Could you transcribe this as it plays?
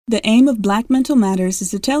The aim of Black Mental Matters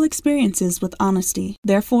is to tell experiences with honesty.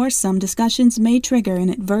 Therefore, some discussions may trigger an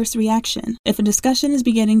adverse reaction. If a discussion is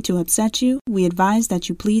beginning to upset you, we advise that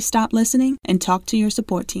you please stop listening and talk to your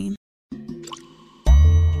support team.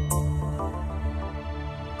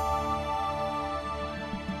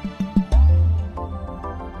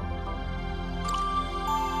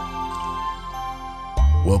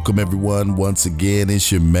 Welcome everyone. Once again,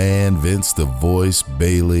 it's your man, Vince the Voice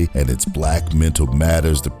Bailey, and it's Black Mental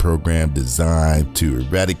Matters, the program designed to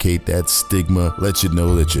eradicate that stigma, let you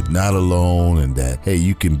know that you're not alone and that, hey,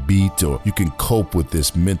 you can beat or you can cope with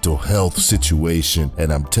this mental health situation.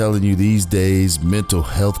 And I'm telling you, these days, mental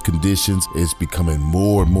health conditions is becoming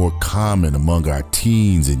more and more common among our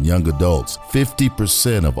teens and young adults.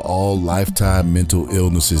 50% of all lifetime mental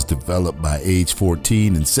illnesses develop by age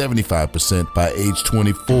 14 and 75% by age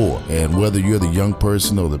 24. And whether you're the young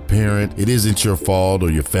person or the parent, it isn't your fault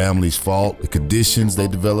or your family's fault. The conditions, they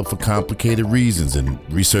develop for complicated reasons, and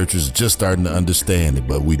researchers are just starting to understand it.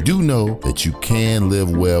 But we do know that you can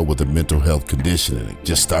live well with a mental health condition, and it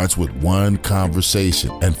just starts with one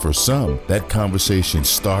conversation. And for some, that conversation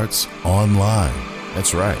starts online.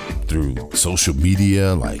 That's right, through social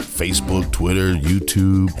media like Facebook, Twitter,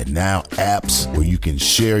 YouTube, and now apps where you can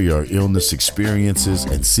share your illness experiences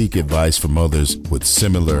and seek advice from others with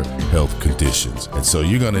similar health conditions. And so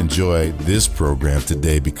you're going to enjoy this program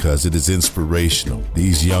today because it is inspirational.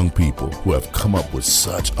 These young people who have come up with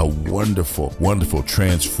such a wonderful, wonderful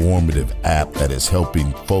transformative app that is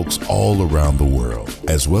helping folks all around the world,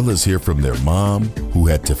 as well as hear from their mom who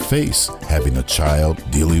had to face having a child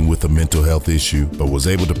dealing with a mental health issue, but was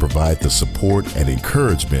able to provide the support and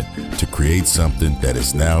encouragement to create something that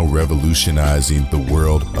is now revolutionizing the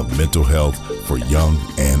world of mental health for young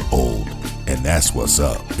and old. And that's what's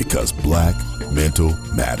up, because Black Mental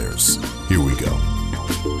Matters. Here we go.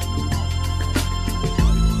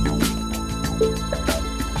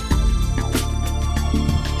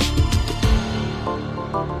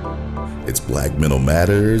 It's Black Mental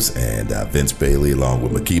Matters, and Vince Bailey along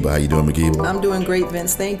with Makiba. How you doing, Makiba? I'm doing great,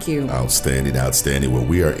 Vince. Thank you. Outstanding, outstanding. Well,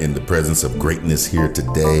 we are in the presence of greatness here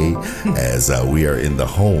today as we are in the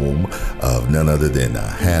home of none other than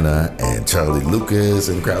Hannah and Charlie Lucas,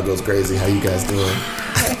 and the crowd goes crazy. How you guys doing?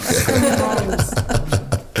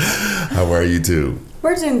 How are you two?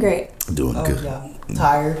 We're doing great. Doing good. Yeah.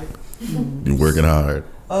 Tired. You working hard?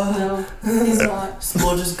 No, he's not.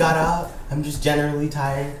 School just got out. I'm just generally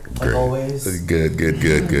tired, like Great. always. Good.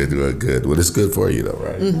 Well, it's good for you, though,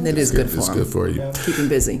 right? It is good for It's him. good for you. Yeah. Keep him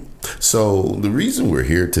busy. So the reason we're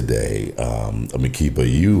here today, Makiba,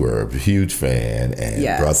 you are a huge fan and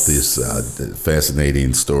Yes. brought this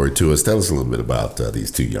fascinating story to us. Tell us a little bit about these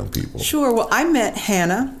two young people. Sure. Well, I met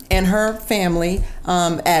Hannah and her family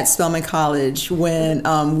at Spelman College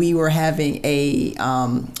when we were having a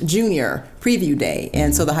junior preview day.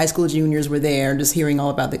 And so the high school juniors were there just hearing all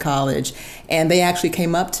about the college. And they actually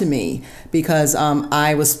came up to me because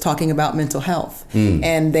I was talking about mental health.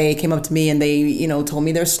 And they came up to me and they, told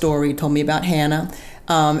me their story, told me about Hannah.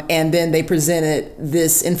 And then they presented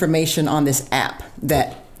this information on this app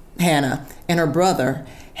that Hannah and her brother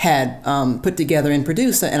had put together and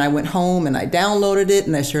produced. And I went home and I downloaded it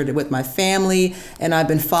and I shared it with my family. And I've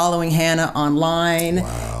been following Hannah online.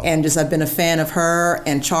 Wow. And just I've been a fan of her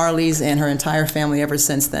and Charlie's and her entire family ever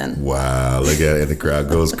since then. Wow, look at it. The crowd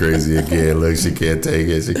goes crazy again. Look, she can't take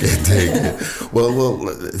it. Well,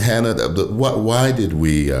 Hannah, why did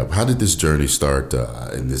we, how did this journey start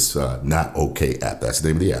in this Not Okay app? That's the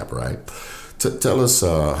name of the app, right? Tell us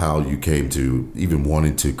how you came to even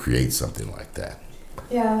wanting to create something like that.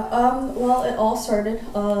 Yeah, well, it all started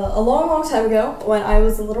a long time ago when I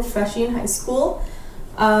was a little freshie in high school.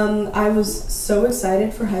 I was so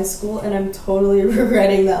excited for high school, and I'm totally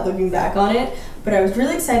regretting that looking back on it, but I was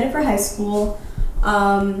really excited for high school.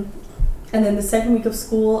 And then the second week of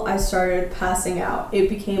school, I started passing out. It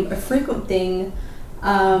became a frequent thing.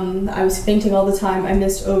 I was fainting all the time. I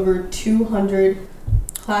missed over 200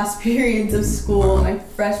 class periods of school my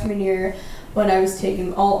freshman year, when I was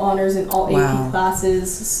taking all honors and all AP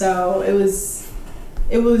classes. So it was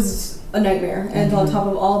a nightmare. And on top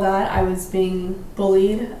of all that, I was being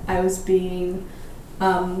bullied. I was being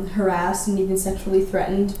harassed and even sexually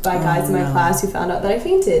threatened by guys in my class who found out that I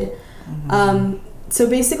fainted. So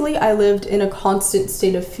basically, I lived in a constant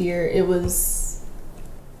state of fear. It was,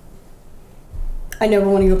 I never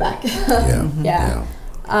want to go back. Yeah.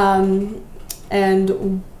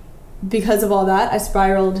 And because of all that, I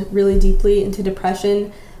spiraled really deeply into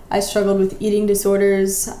depression. I struggled with eating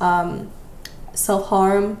disorders,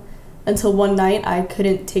 self-harm, until one night I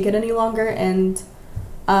couldn't take it any longer, and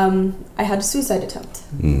I had a suicide attempt.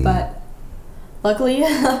 But luckily,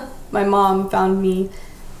 my mom found me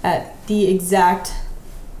at the exact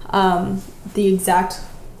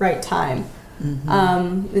right time,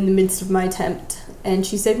 in the midst of my attempt, and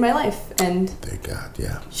she saved my life. And thank God,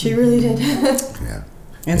 yeah. She really did. Yeah.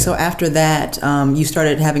 And so after that, you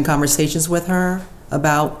started having conversations with her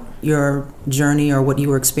about your journey or what you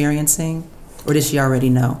were experiencing, or did she already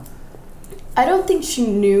know? I don't think she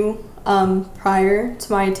knew prior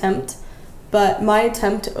to my attempt, but my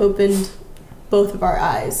attempt opened both of our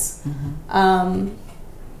eyes.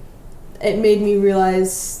 It made me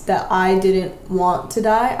realize that I didn't want to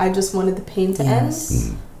die. I just wanted the pain to end.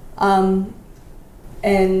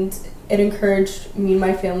 And it encouraged me and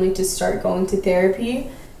my family to start going to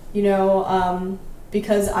therapy,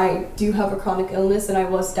 because I do have a chronic illness and I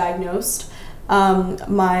was diagnosed.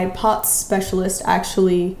 My POTS specialist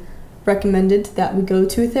actually recommended that we go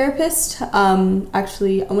to a therapist.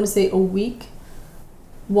 Actually, I want to say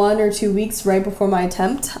 1 or 2 weeks right before my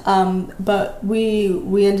attempt. But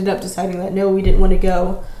we ended up deciding that no, we didn't want to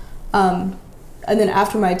go. And then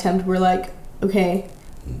after my attempt, we're like, okay,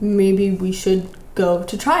 maybe we should go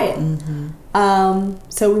to try it.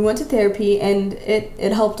 So we went to therapy, and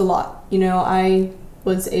it helped a lot. I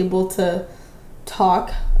was able to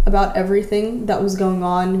talk about everything that was going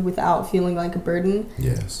on without feeling like a burden.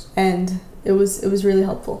 Yes. And it was really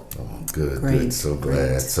helpful. Oh, good. Great. Good. So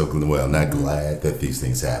glad. So well, not glad that these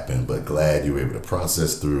things happen, but glad you were able to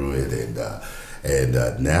process through it, and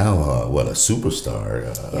now a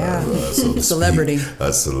superstar, so to Celebrity. speak,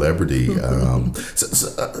 a celebrity.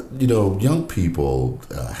 Young people,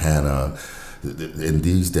 Hannah. In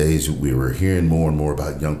these days, we were hearing more and more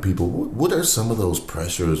about young people. What are some of those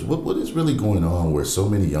pressures? What is really going on where so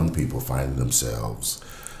many young people find themselves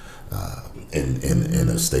in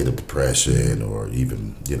a state of depression, or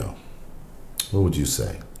even, what would you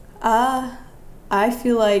say? I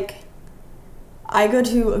feel like I go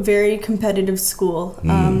to a very competitive school,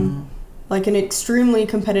 like an extremely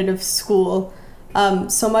competitive school,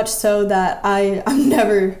 so much so that I'm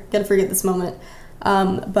never gonna forget this moment.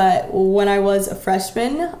 But when I was a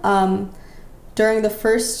freshman, during the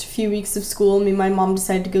first few weeks of school, me and my mom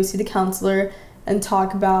decided to go see the counselor and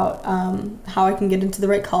talk about how I can get into the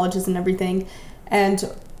right colleges and everything. And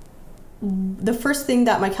the first thing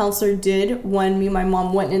that my counselor did when me and my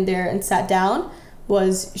mom went in there and sat down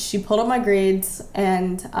was she pulled up my grades,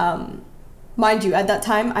 and mind you, at that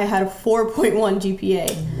time I had a 4.1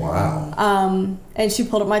 GPA. Wow. And she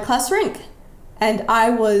pulled up my class rank. And I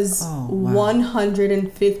was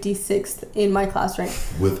 156th in my class rank.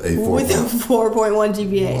 With a 4.1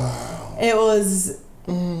 GPA. Wow. It was,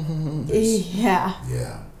 yeah.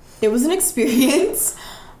 It was an experience.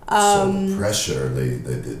 So the pressure,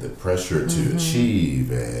 the pressure to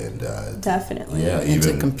achieve, and definitely. Yeah, And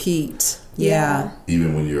even to compete. Yeah.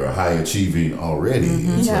 Even when you're high achieving already,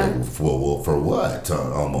 it's like, well, for what?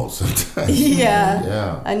 Almost sometimes.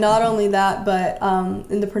 Yeah. And not only that, but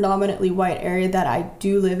in the predominantly white area that I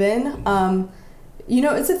do live in,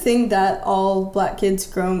 it's a thing that all black kids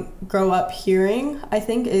grow up hearing, I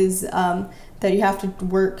think, is that you have to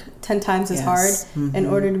work 10 times as hard in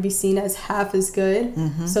order to be seen as half as good.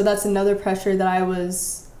 So that's another pressure that I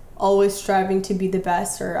was always striving to be the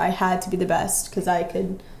best, or I had to be the best, because I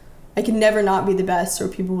could never not be the best, or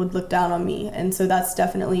people would look down on me. And so that's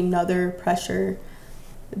definitely another pressure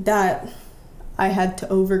that I had to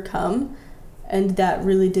overcome, and that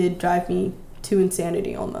really did drive me to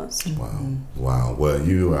insanity almost. Wow. Well,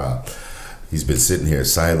 he's been sitting here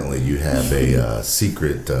silently. You have a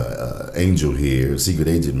secret angel here, secret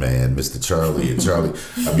agent man, Mr. Charlie. And Charlie,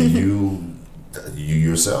 I mean, you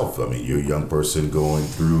yourself, I mean, you're a young person going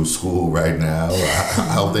through school right now.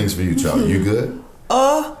 How are things for you, Charlie? You good?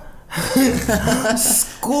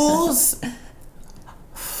 School's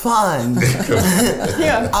fun.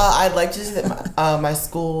 Yeah. I'd like to say that my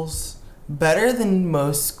school's better than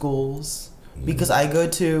most schools, because I go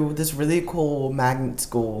to this really cool magnet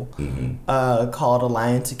school called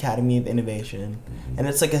Alliance Academy of Innovation, and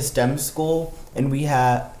it's like a STEM school, and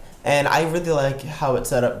I really like how it's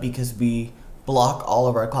set up, because we block all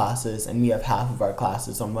of our classes, and we have half of our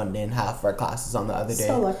classes on one day and half of our classes on the other day.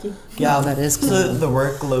 So lucky. Yeah, that is cool. So the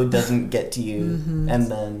workload doesn't get to you,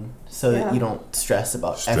 and then that you don't stress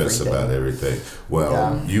about everything.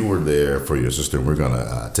 Well, you were there for your sister. We're going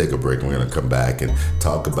to take a break, and we're going to come back and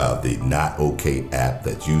talk about the Not Okay app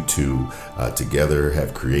that you two together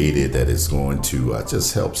have created, that is going to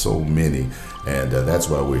just help so many. And that's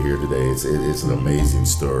why we're here today. It's an amazing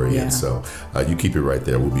story. Yeah. And so you keep it right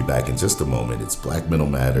there. We'll be back in just a moment. It's Black Mental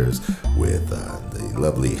Matters with the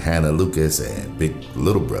lovely Hannah Lucas and big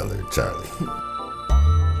little brother, Charlie.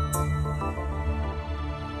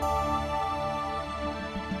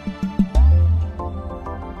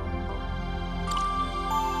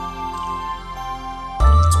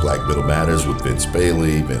 Black Mental Matters with Vince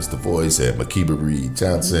Bailey, Vince the Voice, and Makiba Reed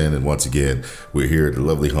Johnson. And once again, we're here at the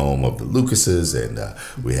lovely home of the Lucases, and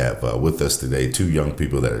we have with us today two young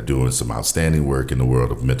people that are doing some outstanding work in the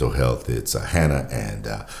world of mental health. It's Hannah and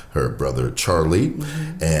her brother Charlie.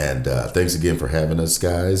 Mm-hmm. And thanks again for having us,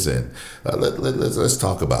 guys. And let's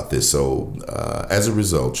talk about this. So as a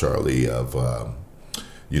result, Charlie, of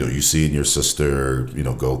you seeing your sister,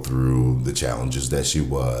 go through the challenges that she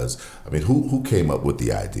was. I mean, who came up with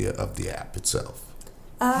the idea of the app itself?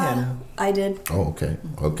 Hannah. I did. Oh, okay.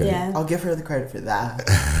 Yeah. I'll give her the credit for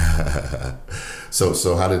that.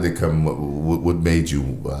 So how did it come? What made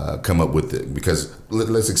you come up with it? Because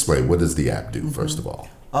let's explain. What does the app do, first of all?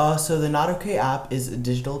 So the Not Okay app is a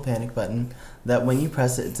digital panic button that when you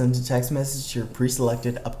press it, it sends a text message to your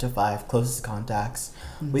pre-selected up to 5 closest contacts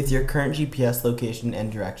with your current GPS location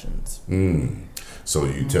and directions. So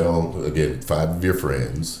you tell, again, 5 of your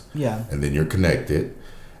friends. Yeah. And then you're connected.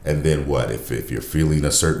 And then what? If you're feeling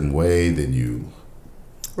a certain way, then you...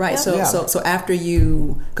 Right. Yeah. So after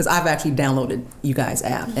you, because I've actually downloaded you guys'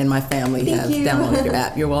 app, and my family Thank have you. downloaded your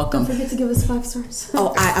app. You're welcome. Don't forget to give us 5 stars.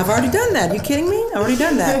 Oh, I've already done that. You kidding me? I've already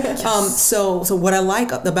done that. Yes. So what I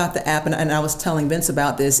like about the app, and I was telling Vince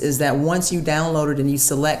about this, is that once you download it and you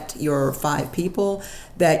select your 5 people,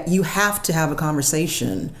 that you have to have a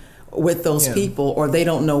conversation with those people, or they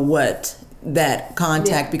don't know what that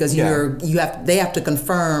contact because they have to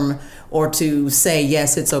confirm or to say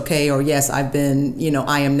yes, it's okay, or yes, I've been,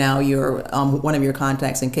 I am now your one of your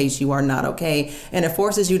contacts in case you are not okay, and it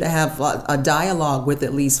forces you to have a dialogue with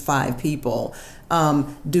at least 5 people.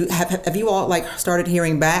 Have you all started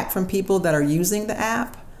hearing back from people that are using the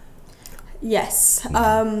app? Yes.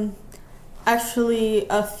 Actually,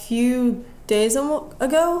 a few days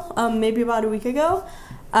ago, maybe about a week ago.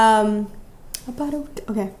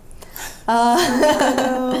 Okay.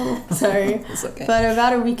 Sorry. It's okay. But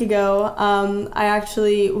about a week ago, I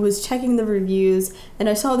actually was checking the reviews and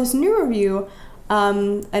I saw this new review,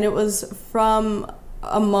 and it was from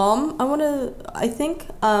a mom, I think,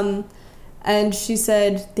 and she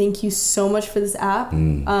said, "Thank you so much for this app.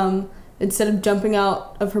 Instead of jumping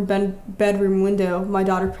out of her bedroom window, my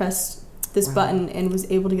daughter pressed this button and was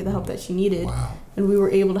able to get the help that she needed. Wow. And we were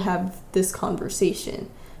able to have this conversation."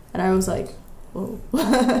 And I was like, whoa.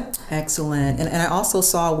 Excellent. And I also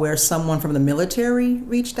saw where someone from the military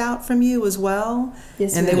reached out from you as well.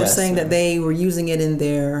 Yes, and they were Yes, saying ma'am. that they were using it in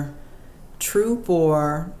their troop,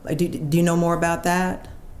 or do you know more about that?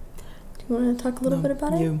 Do you want to talk a little bit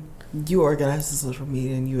about it? You organize the social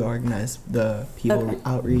media and you organize the people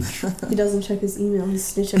outreach. He doesn't check his email.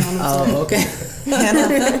 He's snitching on himself. Oh, okay.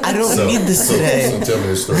 Hannah, I don't need this today. So tell me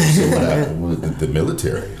the story. So what happened with the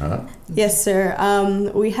military, huh? Yes, sir.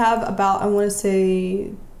 We have about, I want to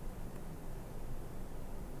say,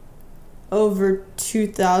 over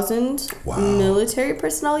 2,000 Wow. military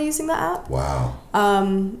personnel using the app. Wow.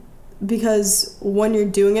 Because when you're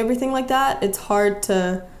doing everything like that, it's hard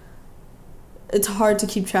to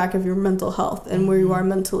keep track of your mental health and where you are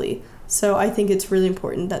mentally. So I think it's really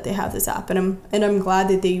important that they have this app, and I'm glad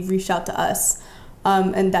that they reached out to us,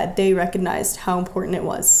 and that they recognized how important it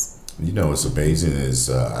was. What's amazing is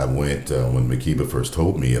I went when Makiba first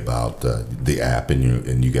told me about the app,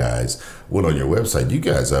 and you guys went on your website. You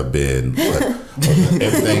guys have been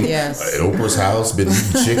everything Yes. at Oprah's house, been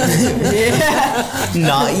eating chicken. And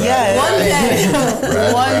Not yet. One day.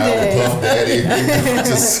 Rad One Rad, day. Puff Daddy,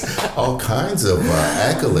 just all kinds of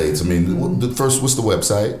accolades. I mean, what's the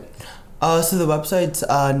website? So the website's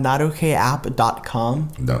notokayapp.com.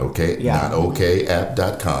 Not okay. Yeah.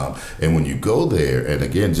 Notokayapp.com. And when you go there, and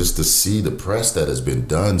again, just to see the press that has been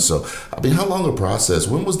done. So, I mean, how long a process?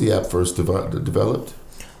 When was the app first developed?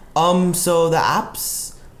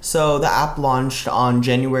 So the app launched on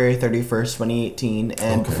January 31st, 2018,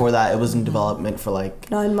 and Okay. before that, it was in development for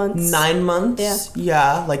 9 months. 9 months.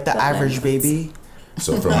 Yeah. Like the About 9 average months. baby.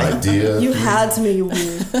 So from an idea, You had to make it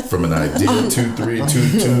weird. from an idea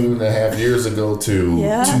 2.5 years ago to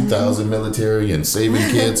Yeah. 2,000 military and saving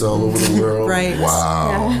kids all over the world. Right.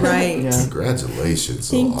 Wow. Yeah. Right. Yeah. Congratulations.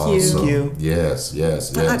 So Thank you. awesome. Thank you. Yes.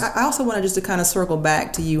 I also wanted just to kind of circle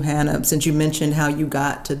back to you, Hannah, since you mentioned how you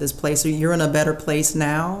got to this place. So you're in a better place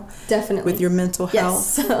now Definitely. with your mental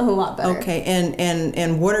health? Yes, a lot better. Okay,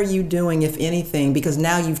 and what are you doing, if anything? Because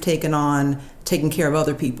now you've taken care of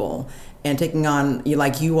other people and taking on,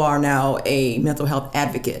 you are now a mental health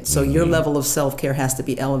advocate. So your level of self-care has to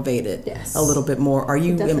be elevated Yes. a little bit more. Are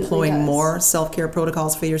you Definitely employing does. more self-care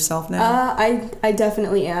protocols for yourself now? I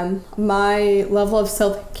definitely am. My level of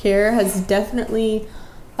self-care has definitely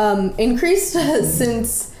increased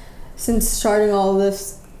since starting all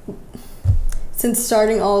this. since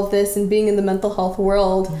starting all of this and being in the mental health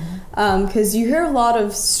world, because you hear a lot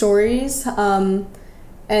of stories,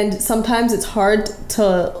 and sometimes it's hard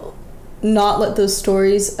to not let those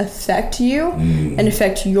stories affect you and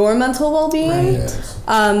affect your mental well-being.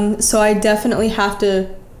 Right. So I definitely have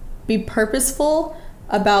to be purposeful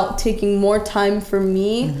about taking more time for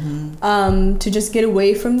me to just get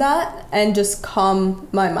away from that and just calm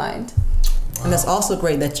my mind. And it's also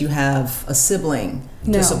great that you have a sibling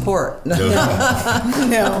No. to support. No. You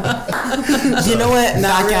know what?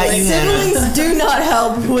 Back at you, Hannah. Siblings do not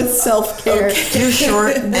help with self-care. You're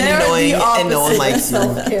short and They're annoying, the and no one opposite likes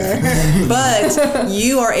of you. self-care. But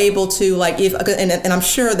you are able to, like, and I'm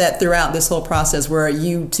sure that throughout this whole process where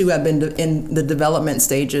you two have been in the development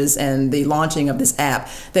stages and the launching of this app,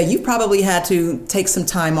 that you probably had to take some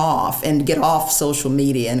time off and get off social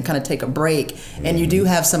media and kind of take a break. And you do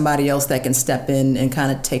have somebody else that can step in and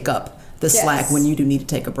kind of take up the slack when you do need to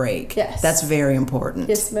take a break. Yes. That's very important.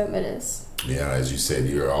 Yes, ma'am, it is. Yeah, as you said,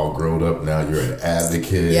 you're all grown up now. You're an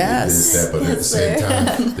advocate. Yes. This, that, but at the same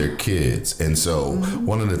Yes, time, they're kids. And so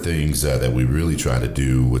one of the things that we really try to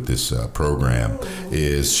do with this program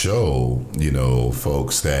is show,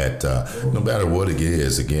 folks that no matter what it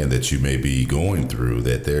is, again, that you may be going through,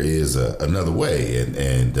 that there is another way.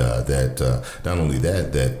 And that not only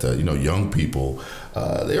that, young people,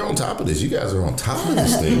 they're on top of this. You guys are on top of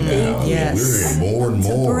this thing now. Yes. We're hearing more and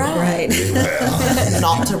more. Right.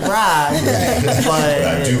 Not to brag, But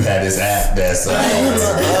I but do have this app that's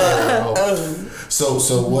So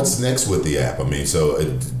what's next with the app? I mean, so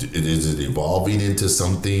is it evolving into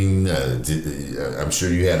something? I'm sure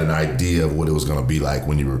you had an idea of what it was going to be like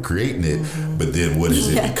when you were creating it, but then what has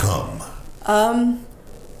it become?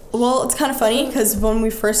 Well, it's kind of funny because when we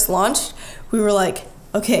first launched, we were like,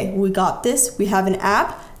 okay, we got this. We have an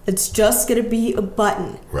app. It's just gonna be a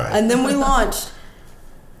button. Right. And then we launched,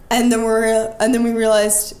 and then we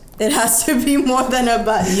realized it has to be more than a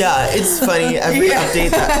button. yeah, it's funny.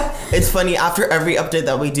 It's funny after every update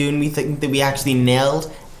that we do, and we think that we actually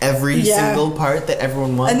nailed every single part that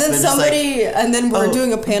everyone wants. And then they're just and then we're oh.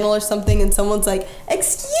 doing a panel or something, and someone's like,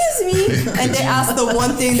 "Excuse me," and they ask the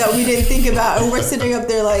one thing that we didn't think about, and we're sitting up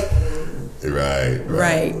there like. Right.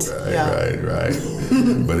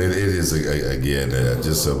 But it is again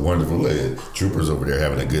just a wonderful troopers over there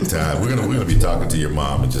having a good time. We're gonna be talking to your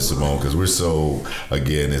mom in just a moment because we're so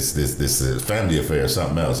it's this family affair,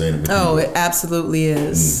 something else, ain't it? Oh, it absolutely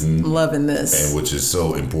is. Loving this. And which is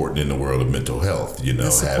so important in the world of mental health,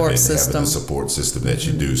 support having system. the support system that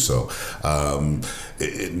you do. So,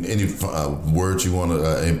 any words you want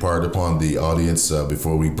to impart upon the audience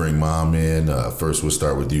before we bring Mom in? First, we'll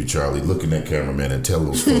start with you, Charlie. Look in that cameraman and tell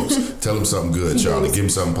those folks. Tell them something good, Charlie. Give them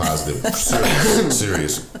something positive.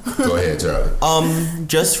 Serious. Go ahead, Charlie.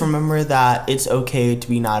 just remember that it's okay to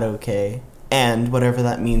be not okay, and whatever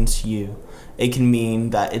that means to you. It can mean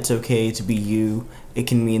that it's okay to be you. It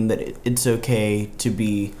can mean that it's okay to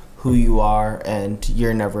be who you are, and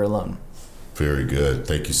you're never alone. Very good.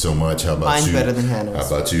 Thank you so much. How about Mine's you? better than Hannah's.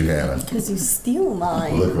 How about you, Hannah? Because you steal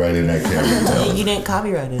mine. Look right in that camera and tell You them. didn't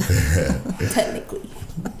copyright it.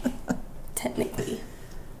 Technically.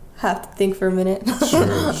 Have to think for a minute.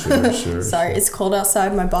 Sure. Sorry, it's cold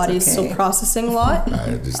outside. My body is still processing a lot. I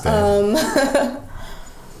understand.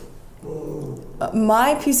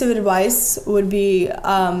 My piece of advice would be,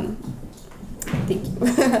 thank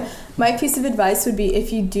you. My piece of advice would be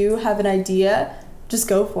if you do have an idea, just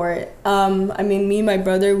go for it. I mean, me and my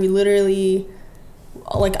brother, we literally,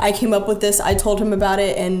 I came up with this, I told him about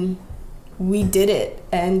it, and we did it.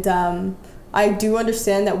 And I do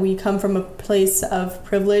understand that we come from a place of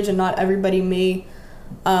privilege and not everybody may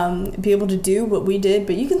be able to do what we did,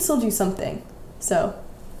 but you can still do something. So.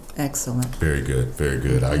 Excellent. Very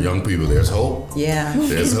good. Our young people, there's hope. Yeah.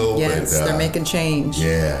 There's hope. Yes, they're making change.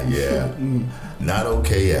 Yeah. Not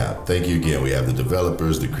okay app. Thank you again. We have the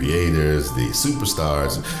developers, the creators, the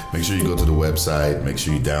superstars. Make sure you go to the website. Make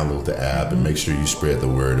sure you download the app, and make sure you spread the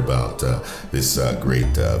word about this great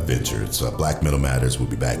venture. It's Black Mental Matters. We'll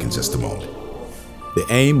be back in just a moment. The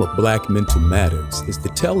aim of Black Mental Matters is to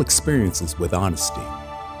tell experiences with honesty.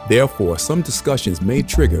 Therefore, some discussions may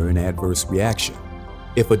trigger an adverse reaction.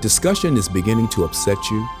 If a discussion is beginning to upset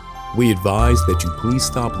you, we advise that you please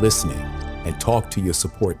stop listening and talk to your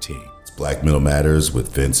support team. It's Black Mental Matters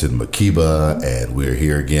with Vincent Makiba, and we're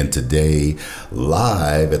here again today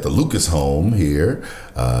live at the Lucas home here,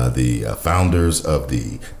 the founders of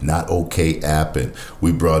the Not Okay app, and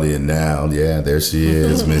we brought in now, there she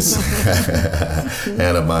is, Miss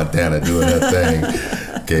Hannah Montana doing her thing.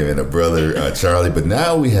 came in, a brother, Charlie. But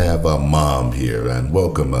now we have a mom here. And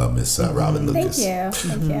welcome, Miss Robin Lucas.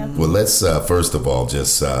 Thank you. Well, let's first of all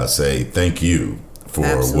just say thank you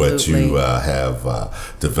for what you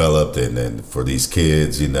have developed and for these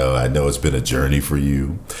kids. I know it's been a journey for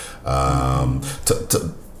you.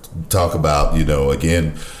 Talk about,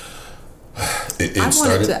 again, I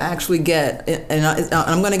wanted to actually get, and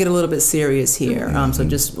I'm going to get a little bit serious here, so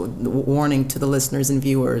just warning to the listeners and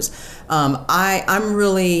viewers. I'm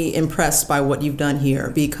really impressed by what you've done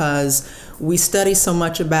here, because we study so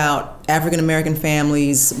much about African American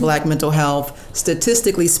families, Black mental health.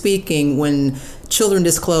 Statistically speaking, when children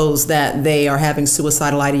disclose that they are having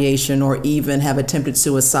suicidal ideation or even have attempted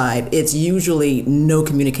suicide, it's usually no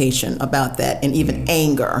communication about that, and even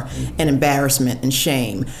anger and embarrassment and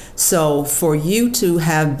shame. So for you to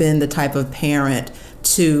have been the type of parent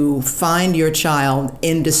to find your child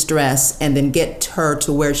in distress and then get her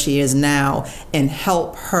to where she is now and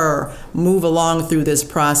help her move along through this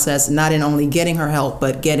process, not in only getting her help,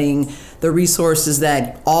 but getting the resources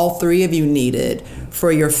that all three of you needed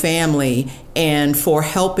for your family and for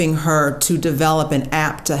helping her to develop an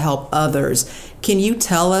app to help others. Can you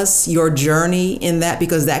tell us your journey in that?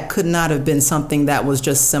 Because that could not have been something that was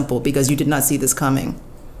just simple, because you did not see this coming.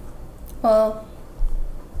 Well,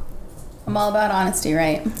 I'm all about honesty,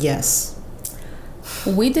 right? Yes.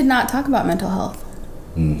 We did not talk about mental health.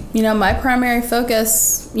 My primary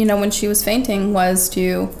focus, when she was fainting, was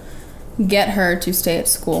to get her to stay at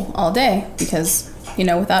school all day, because,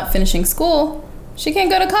 without finishing school, she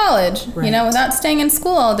can't go to college. Right. Without staying in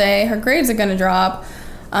school all day, her grades are going to drop.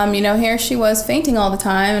 Here she was fainting all the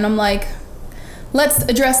time, and I'm like, let's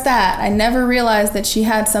address that. I never realized that she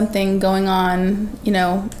had something going on,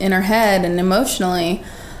 in her head and emotionally,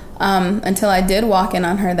 until I did walk in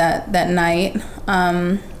on her that night.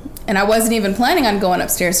 And I wasn't even planning on going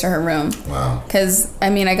upstairs to her room. Wow. Because,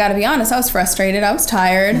 I got to be honest, I was frustrated. I was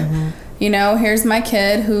tired. Here's my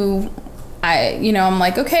kid who I'm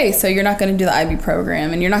like, okay, so you're not going to do the IB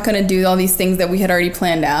program, and you're not going to do all these things that we had already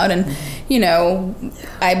planned out. And,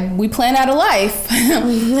 we planned out a life.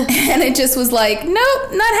 And it just was like,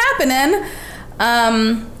 nope, not happening.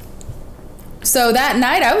 So that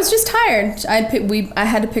night I was just tired. I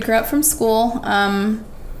had to pick her up from school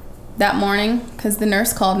that morning because the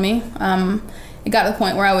nurse called me. It got to the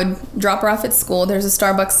point where I would drop her off at school. There's a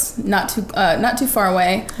Starbucks not too far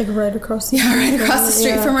away. Like right across the street. Yeah, right across the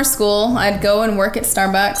street from her school. I'd go and work at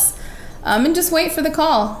Starbucks and just wait for the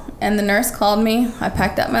call. And the nurse called me. I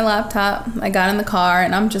packed up my laptop. I got in the car,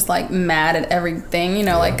 and I'm just like mad at everything.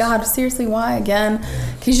 Like, God, seriously, why again?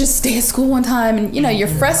 Can you just stay at school one time? And you're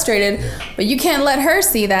frustrated, but you can't let her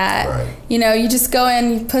see that. Right. You just go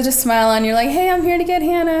in, you put a smile on, you're like, hey, I'm here to get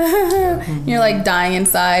Hannah. You're like dying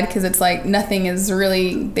inside because it's like nothing is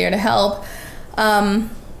really there to help.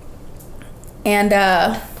 And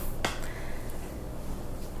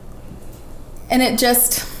it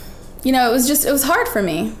just, it was hard for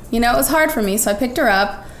me. So I picked her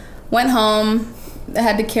up, went home. I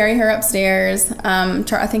had to carry her upstairs.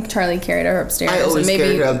 I think Charlie carried her upstairs. I always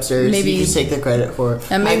carried her upstairs. You just take the credit for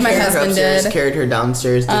it. And maybe my husband did. Carried her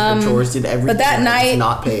downstairs, did her chores, did everything. But that night,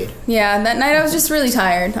 not paid. Yeah, that night I was just really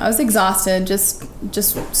tired. I was exhausted, just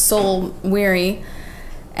soul weary,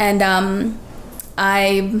 and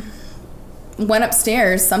I went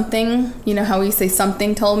upstairs. Something, how we say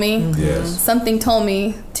something told me. Yes. Something told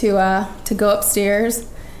me to go upstairs,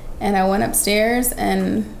 and I went upstairs,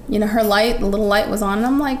 and her light, the little light was on, and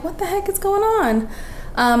I'm like, what the heck is going on?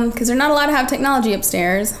 Because they're not allowed to have technology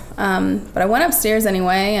upstairs. But I went upstairs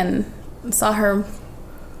anyway and saw her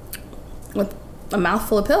with a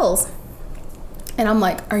mouthful of pills, and I'm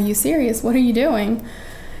like, are you serious? What are you doing?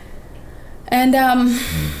 And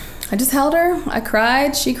I just held her. I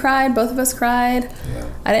cried. She cried. Both of us cried. Yeah.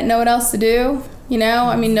 I didn't know what else to do.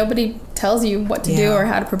 Nobody tells you what to do or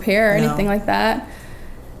how to prepare or anything like that.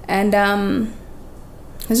 And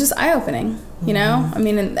it was just eye-opening,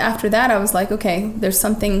 And after that, I was like, okay, there's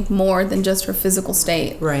something more than just her physical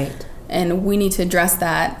state. Right. And we need to address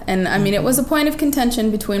that. And, it was a point of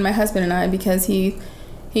contention between my husband and I, because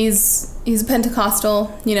he's a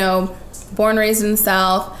Pentecostal, born, raised in the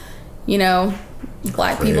South,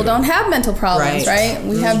 Black people don't have mental problems, right?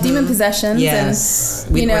 We have demon possessions. Yes.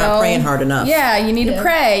 And, we're not praying hard enough. Yeah, you need to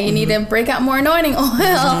pray. You need to break out more anointing oil.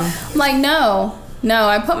 I'm like, no.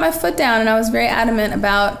 I put my foot down, and I was very adamant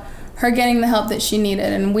about her getting the help that she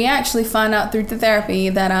needed. And we actually found out through the therapy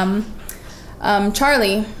that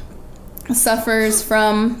Charlie suffers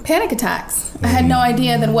from panic attacks. I had no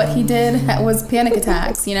idea that what he did was panic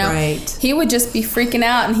attacks, Right. He would just be freaking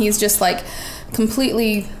out, and he's just like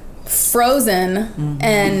completely frozen,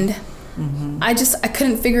 and I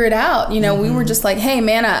couldn't figure it out. You know, we were just like, hey,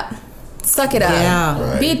 man up. Suck it up.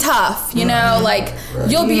 Yeah. Be tough, you know, like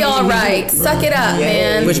you'll be all right. Suck it up,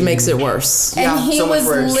 man. Which makes it worse. And he so much was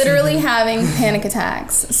worse. literally having panic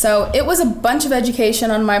attacks. So it was a bunch of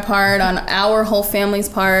education on my part, on our whole family's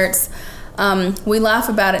parts. We laugh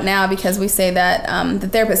about it now because we say that the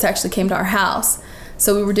therapist actually came to our house.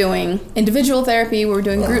 So we were doing individual therapy, we were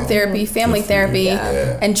doing group therapy, family therapy,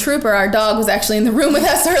 and Trooper, our dog, was actually in the room with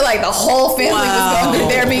us. So like the whole family was going through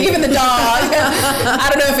therapy, even the dog. I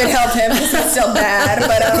don't know if it helped him because he's still bad,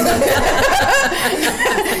 but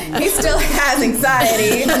he still has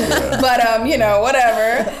anxiety. But you know,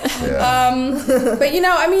 whatever. But you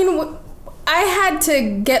know, I mean, I had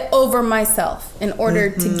to get over myself in order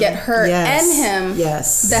to get her and him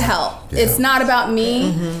the help. Yeah. It's not about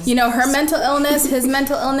me. You know, her mental illness, his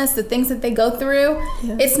mental illness, the things that they go through,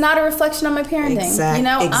 it's not a reflection on my parenting. You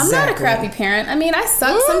know, I'm not a crappy parent. I mean, I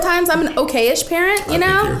suck sometimes. I'm an okay-ish parent, you know?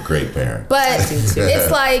 I think you're a great parent. But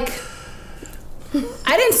it's like,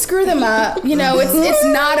 I didn't screw them up. You know, it's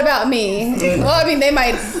not about me. Well, I mean, they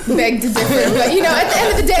might beg to differ, but you know, at the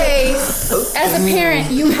end of the day, as a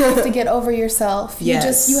parent, you have to get over yourself. You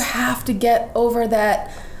have to get over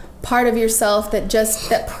that part of yourself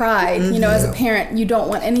that pride. You know, as a parent, you don't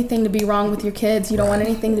want anything to be wrong with your kids. You don't want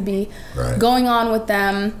anything to be going on with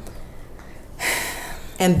them.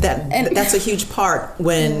 And that's a huge part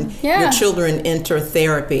when your children enter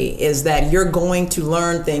therapy, is that you're going to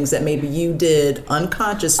learn things that maybe you did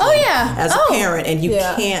unconsciously as a parent, and you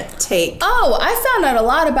can't take. I found out a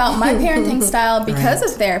lot about my parenting style because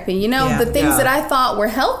of therapy. You know, the things that I thought were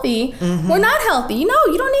healthy were not healthy. You know,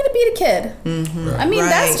 you don't need to beat a kid. I mean,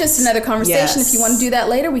 that's just another conversation. If you want to do that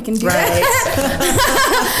later, we can do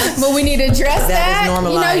that. But we need to address that.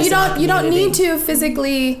 You know, you don't need to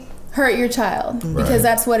physically hurt your child because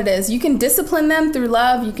that's what it is. You can discipline them through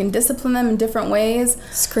love. You can discipline them in different ways.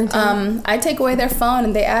 I take away their phone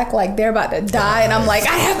and they act like they're about to die, and I'm like,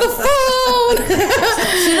 I have the phone.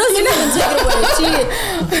 She doesn't even take it away.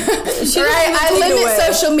 She I limit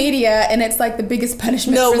social media, and it's like the biggest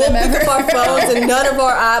punishment for them ever. No, we'll pick up our phones, and none of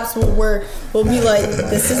our apps will be like,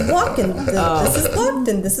 this is blocked, and this is blocked,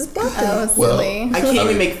 and this is blocked. Oh, silly. I can't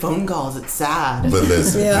even make phone calls. It's sad. But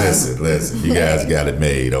listen. You guys got it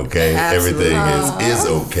made, okay? Absolutely. Everything is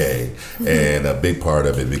okay. And a big part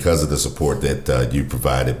of it because of the support that you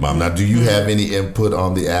provided, Mom. Now, do you have any input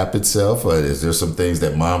on the app itself? Or is there some things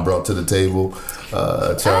that Mom brought to the table,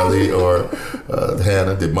 Charlie or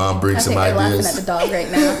Hannah? Did Mom bring some ideas? Laughing at the dog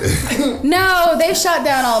right now. No, they shot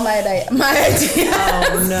down all my ideas.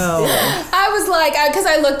 Oh, no. I was like, because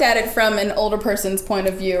I looked at it from an older person's point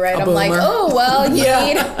of view, right? I'm like, oh, well, you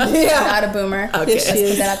need... Not a boomer. Okay. Let's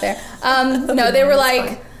put that out there. No, they were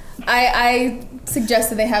like... I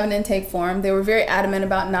suggested they have an intake form. They were very adamant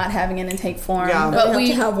about not having an intake form. But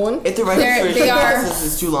we have one. If the registration process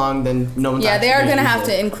is too long, then no one's they are going to have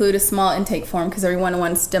to include a small intake form because everyone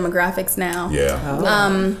wants demographics now.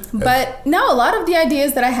 But no, a lot of the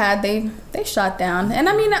ideas that I had, they shot down. And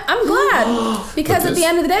I mean, I'm glad because at the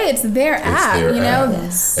end of the day, it's their app, you know. And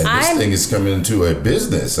this thing is coming into a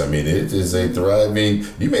business. I mean, it is a thriving.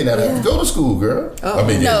 You may not have to go to school, girl. I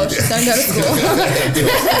mean, no, she's going to go to school.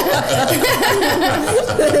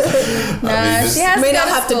 She may not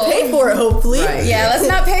have to pay for it, hopefully. Yeah, let's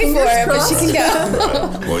not pay for it, but she can go.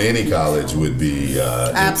 Well, any college would be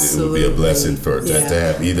it would be a blessing to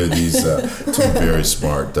have either of these two very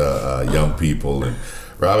smart young people. And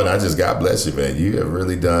Robin, God bless you, man. You have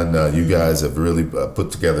really done. You guys have really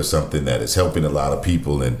put together something that is helping a lot of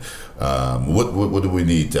people. And what do we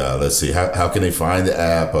need? Let's see. How can they find the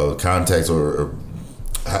app? Contacts or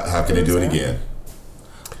how can they do it again?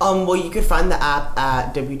 Well, you can find the app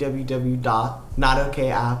at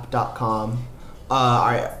www.notokayapp.com.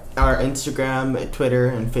 Our Instagram, Twitter,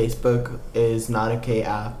 and Facebook is Not Okay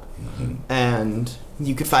App. And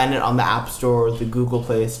you can find it on the App Store, the Google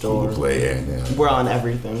Play Store. Google Play, We're on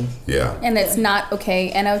everything. Yeah. And it's Not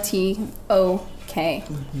Okay, NOTOK.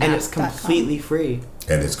 And it's completely free.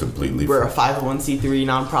 We're a 501c3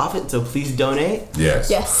 nonprofit, so please donate. Yes.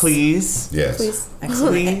 Please. Yes. Please.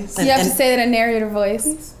 Please. You have to say that in narrator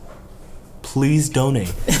voice. Please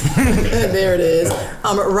donate. There it is.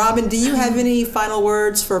 Robin, do you have any final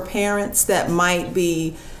words for parents that might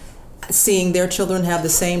be seeing their children have the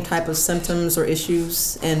same type of symptoms or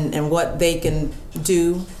issues, and what they can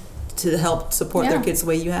do to help support their kids the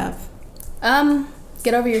way you have?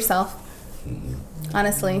 Get over yourself.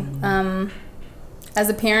 Honestly. As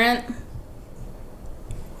a parent,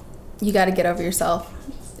 you got to get over yourself.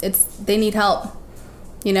 They need help.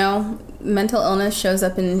 You know, mental illness shows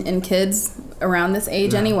up in kids around this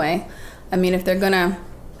age anyway. I mean, if they're going to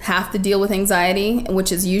have to deal with anxiety,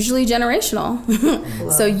 which is usually generational.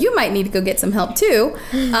 So you might need to go get some help too.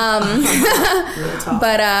 But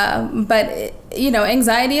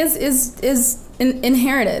anxiety is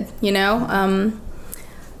inherited,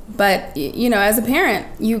 But, as a parent,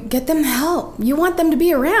 you get them help. You want them to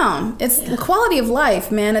be around. It's the quality of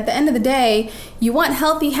life, man. At the end of the day, you want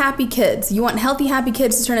healthy, happy kids. You want healthy, happy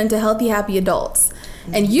kids to turn into healthy, happy adults.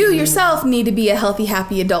 And you yourself need to be a healthy,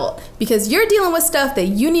 happy adult because you're dealing with stuff that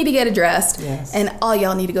you need to get addressed. Yes. And all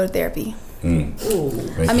y'all need to go to therapy.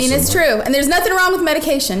 It's true. And there's nothing wrong with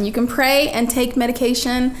medication. You can pray and take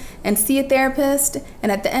medication and see a therapist.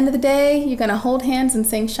 And at the end of the day, you're going to hold hands and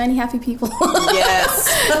sing Shiny Happy People. Yes.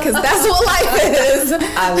 Because that's what life is.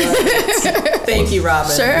 I love it. Thank you,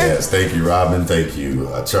 Robin. Sure. Yes, thank you, Robin. Thank you,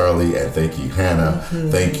 Charlie. And thank you, Hannah.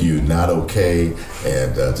 Thank you, Not Okay.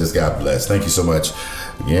 And just God bless. Thank you so much.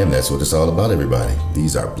 Again, that's what it's all about, everybody.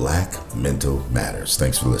 These are Black Mental Matters.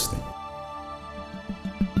 Thanks for listening.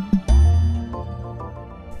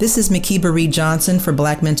 This is Makiba Reed Johnson for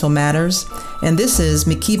Black Mental Matters, and this is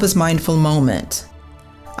Makiba's Mindful Moment.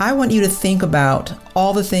 I want you to think about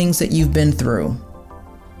all the things that you've been through.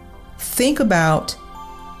 Think about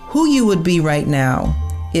who you would be right now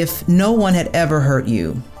if no one had ever hurt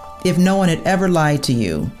you, if no one had ever lied to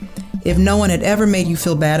you, if no one had ever made you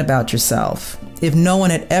feel bad about yourself, if no one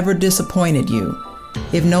had ever disappointed you,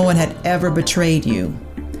 if no one had ever betrayed you.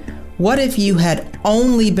 What if you had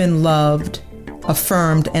only been loved,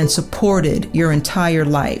 affirmed, and supported your entire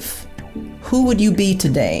life? Who would you be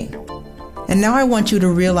today? And now I want you to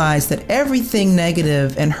realize that everything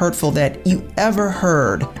negative and hurtful that you ever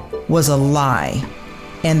heard was a lie,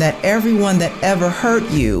 and that everyone that ever hurt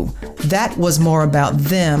you, that was more about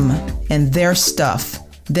them and their stuff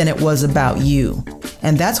than it was about you.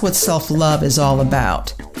 And that's what self-love is all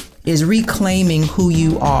about, is reclaiming who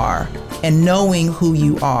you are and knowing who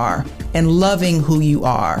you are and loving who you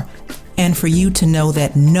are. And for you to know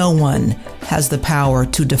that no one has the power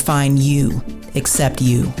to define you except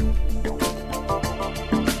you.